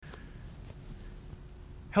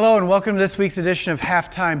Hello and welcome to this week's edition of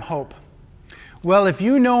Halftime Hope. Well, if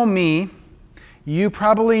you know me, you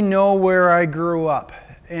probably know where I grew up,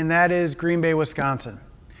 and that is Green Bay, Wisconsin.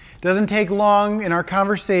 It doesn't take long in our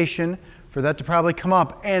conversation for that to probably come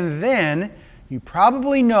up, and then you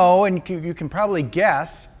probably know, and you can probably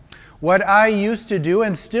guess, what I used to do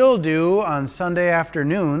and still do on Sunday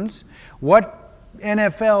afternoons, what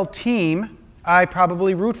NFL team I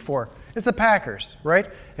probably root for. It's the Packers, right?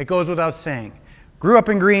 It goes without saying. Grew up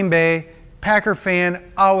in Green Bay, Packer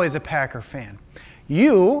fan, always a Packer fan.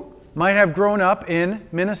 You might have grown up in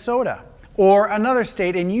Minnesota or another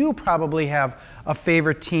state, and you probably have a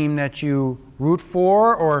favorite team that you root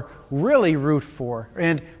for or really root for,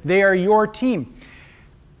 and they are your team.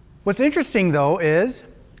 What's interesting, though, is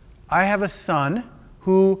I have a son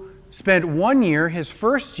who spent 1 year, his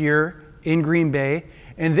first year, in Green Bay,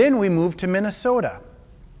 and then we moved to Minnesota.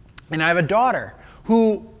 And I have a daughter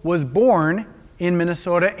who was born in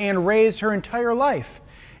Minnesota and raised her entire life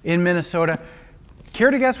in Minnesota. Care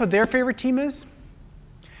to guess what their favorite team is?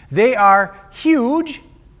 They are huge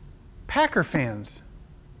Packer fans.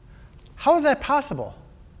 How is that possible?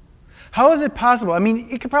 How is it possible? I mean,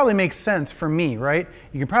 it could probably make sense for me, right?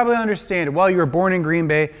 You can probably understand it. Well, you were born in Green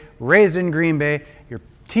Bay, raised in Green Bay, your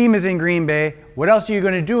team is in Green Bay. What else are you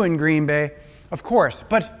going to do in Green Bay? Of course.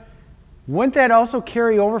 But wouldn't that also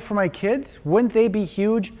carry over for my kids? Wouldn't they be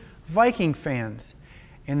huge Viking fans?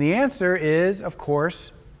 And the answer is, of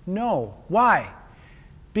course, no. Why?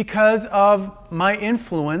 Because of my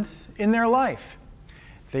influence in their life.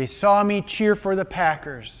 They saw me cheer for the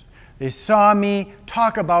Packers. They saw me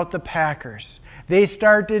talk about the Packers. They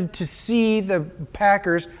started to see the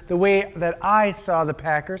Packers the way that I saw the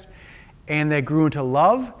Packers, and they grew into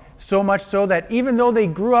love, so much so that even though they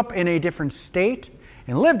grew up in a different state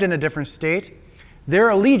and lived in a different state, their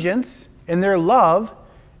allegiance and their love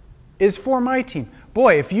is for my team.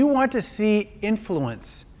 Boy, if you want to see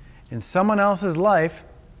influence in someone else's life,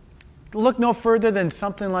 look no further than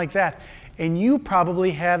something like that. And you probably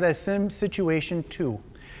have that same situation too,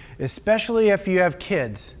 especially if you have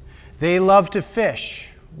kids. They love to fish.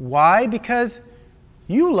 Why? Because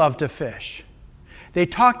you love to fish. They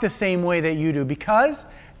talk the same way that you do because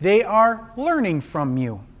they are learning from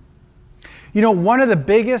you. You know, one of the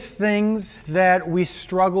biggest things that we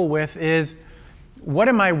struggle with is, what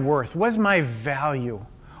am I worth? What's my value?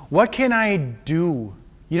 What can I do?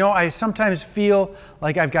 You know, I sometimes feel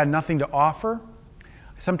like I've got nothing to offer.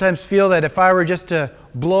 I sometimes feel that if I were just to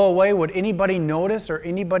blow away, would anybody notice or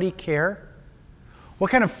anybody care?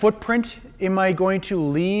 What kind of footprint am I going to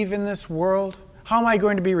leave in this world? How am I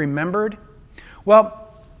going to be remembered?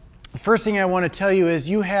 Well, the first thing I want to tell you is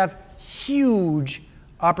you have huge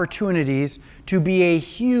opportunities to be a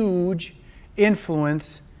huge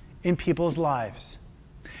influence in people's lives.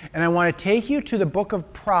 And I want to take you to the book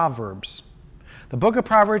of Proverbs. The book of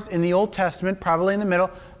Proverbs in the Old Testament, probably in the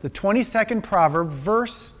middle, the 22nd proverb,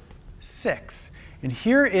 verse 6. And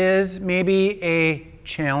here is maybe a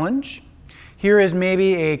challenge. Here is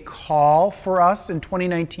maybe a call for us in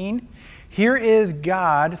 2019. Here is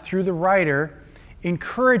God, through the writer,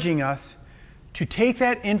 encouraging us to take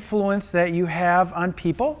that influence that you have on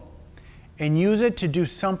people and use it to do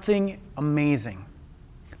something amazing.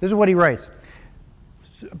 This is what he writes.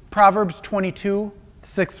 Proverbs 22,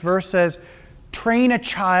 6th verse says, "Train a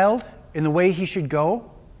child in the way he should go,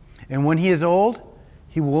 and when he is old,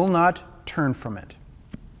 he will not turn from it."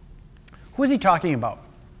 Who is he talking about?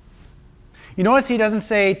 You notice he doesn't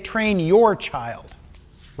say, train your child,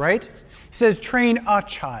 right? He says, train a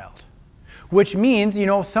child, which means, you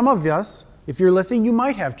know, some of us, if you're listening, you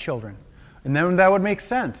might have children. And then that would make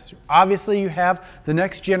sense. Obviously, you have the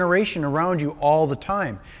next generation around you all the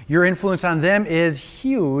time. Your influence on them is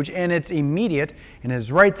huge, and it's immediate, and it's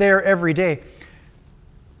right there every day.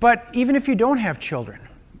 But even if you don't have children,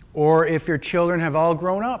 or if your children have all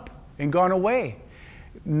grown up and gone away,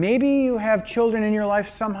 maybe you have children in your life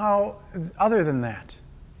somehow other than that.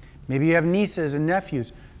 Maybe you have nieces and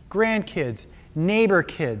nephews, grandkids, neighbor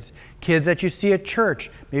kids, kids that you see at church,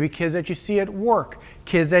 maybe kids that you see at work,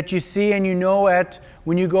 kids that you see and you know at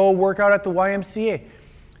when you go work out at the YMCA.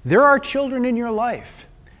 There are children in your life.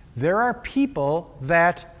 There are people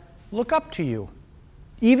that look up to you.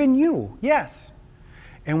 Even you, yes.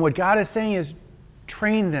 And what God is saying is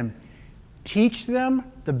train them. Teach them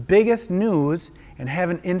the biggest news and have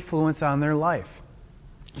an influence on their life.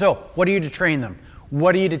 So, what are you to train them?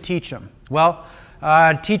 What are you to teach them? Well,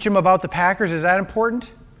 teach them about the Packers. Is that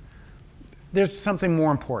important? There's something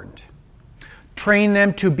more important. Train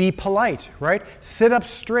them to be polite, right? Sit up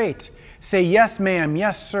straight. Say, yes, ma'am,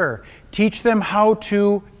 yes, sir. Teach them how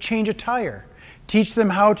to change a tire. Teach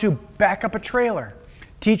them how to back up a trailer.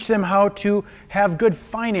 Teach them how to have good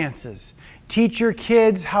finances. Teach your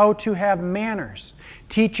kids how to have manners.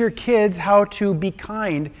 Teach your kids how to be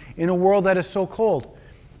kind in a world that is so cold.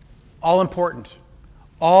 All important.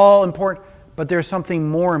 All important, but there's something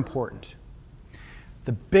more important.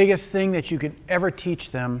 The biggest thing that you can ever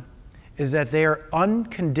teach them is that they are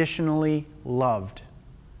unconditionally loved.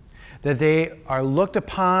 That they are looked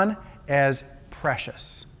upon as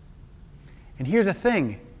precious. And here's the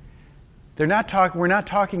thing. We're not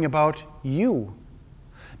talking about you.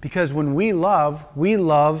 Because when we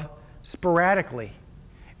love sporadically.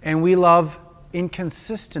 And we love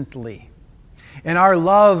inconsistently. And our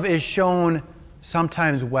love is shown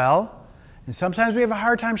sometimes well, and sometimes we have a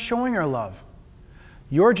hard time showing our love.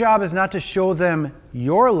 Your job is not to show them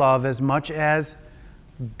your love as much as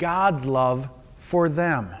God's love for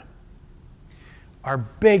them. Our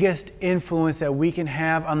biggest influence that we can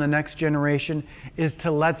have on the next generation is to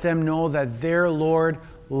let them know that their Lord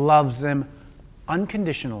loves them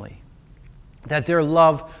unconditionally. That their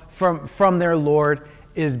love from their Lord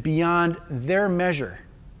is beyond their measure.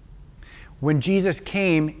 When Jesus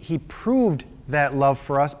came, he proved that love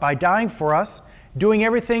for us by dying for us, doing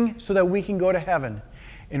everything so that we can go to heaven.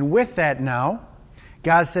 And with that now,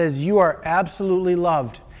 God says you are absolutely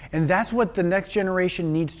loved. And that's what the next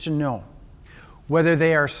generation needs to know. Whether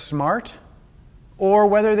they are smart or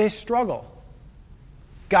whether they struggle,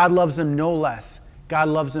 God loves them no less. God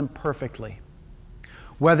loves them perfectly.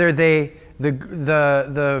 Whether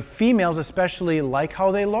the females especially like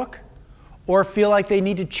how they look or feel like they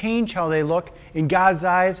need to change how they look, in God's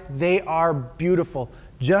eyes, they are beautiful,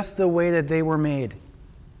 just the way that they were made.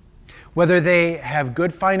 Whether they have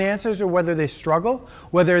good finances or whether they struggle,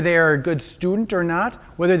 whether they are a good student or not,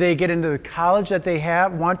 whether they get into the college that they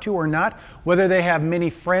want to or not, whether they have many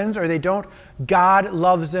friends or they don't, God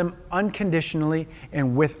loves them unconditionally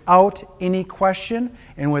and without any question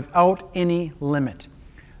and without any limit.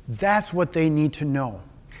 That's what they need to know.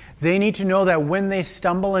 They need to know that when they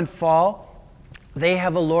stumble and fall, they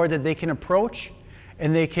have a Lord that they can approach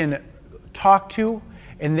and they can talk to,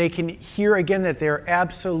 and they can hear again that they're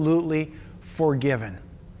absolutely forgiven.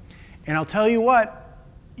 And I'll tell you what,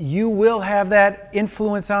 you will have that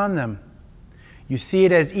influence on them. You see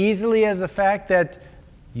it as easily as the fact that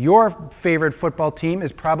your favorite football team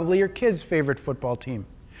is probably your kid's favorite football team.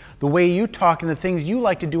 The way you talk and the things you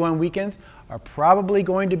like to do on weekends are probably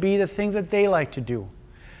going to be the things that they like to do.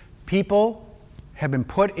 People have been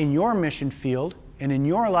put in your mission field and in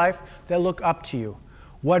your life that look up to you.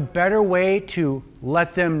 What better way to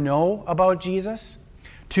let them know about Jesus,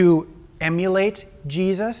 to emulate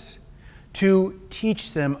Jesus, to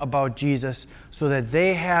teach them about Jesus so that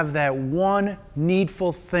they have that one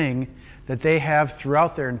needful thing that they have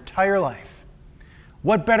throughout their entire life?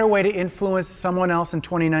 What better way to influence someone else in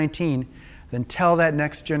 2019 than tell that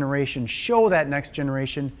next generation, show that next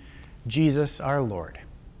generation Jesus our Lord?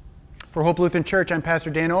 For Hope Lutheran Church, I'm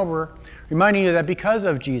Pastor Dan Oberer, reminding you that because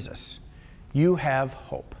of Jesus, you have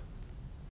hope.